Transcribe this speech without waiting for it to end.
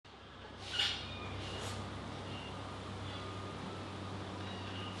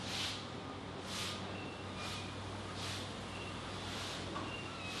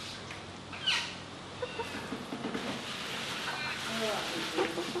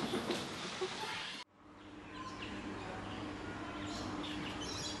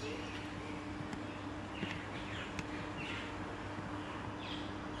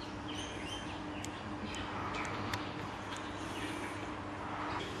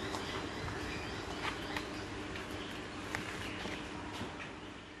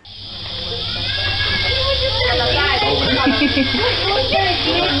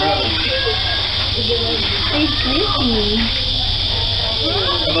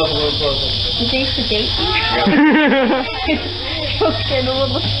Is he sedating? You're getting a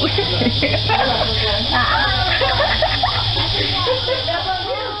little sleepy.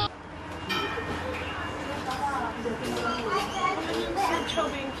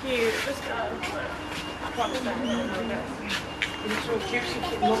 Chubby and cute. Just go. I can't stand it. It's so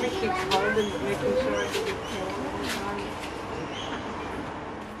cute. Mommy keeps holding it, making sure it's a good thing.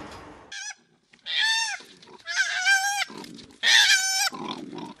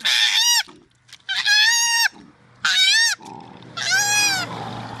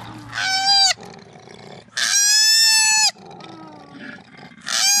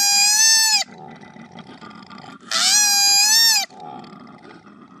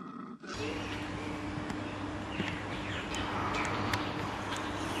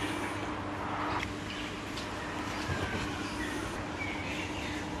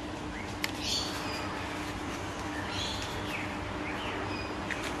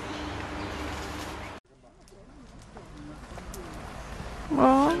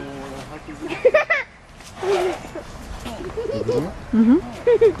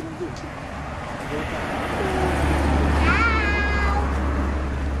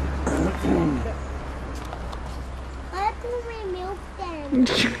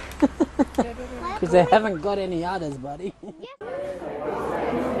 Because they haven't got any others, buddy. There you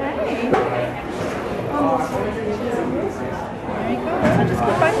go. So just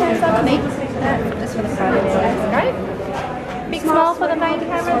put both hands underneath. Just for the photo there. Great. Big smile for the main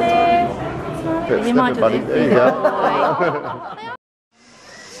camera there. You might do this. There you go.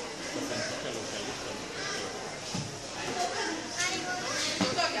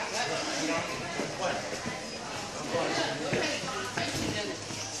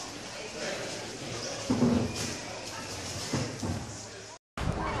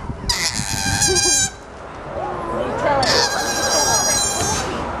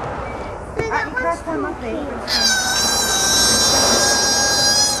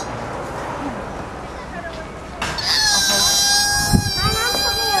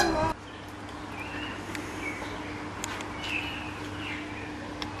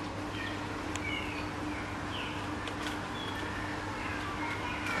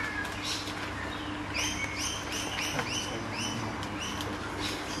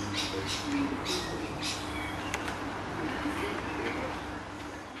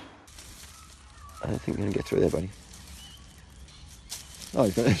 I don't think you're going to get through there, buddy. Oh,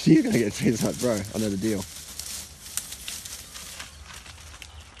 you're going to get through. It's like, bro, I know the deal.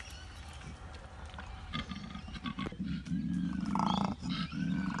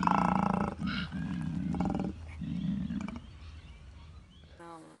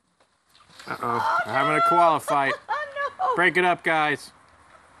 Uh-oh, we're having a koala fight. No. Break it up, guys.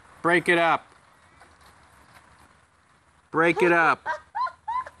 Break it up. Break it up.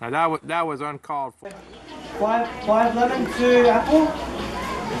 Now that was uncalled for. Five lemon, 2 apple,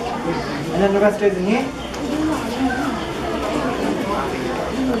 and then the rest goes in here.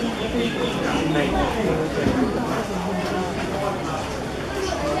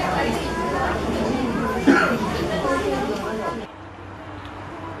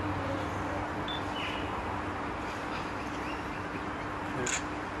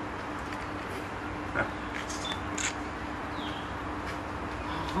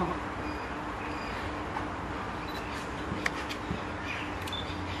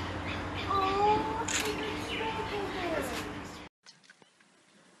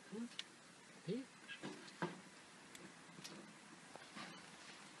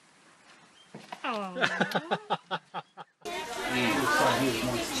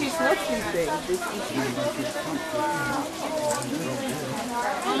 She's not too big.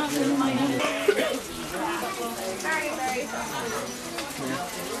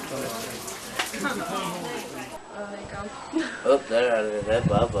 Oh, they're out of there,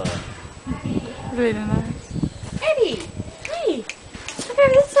 Baba. Really nice. Eddie! Hey! Look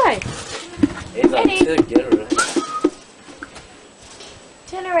over this side. He's on Eddie. 2, get her.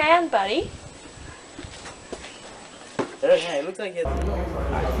 Turn around, buddy. Yeah, it looks like it's...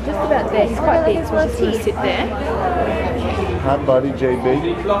 Just about there. He's quite big, so he's just going to sit there. Hi, buddy, JB.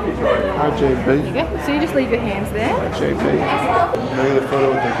 Hi, JB. There you go. So you just leave your hands there. Hi, JB. Maybe the photo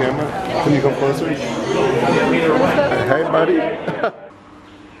with the camera. Can you come closer? Hey, buddy.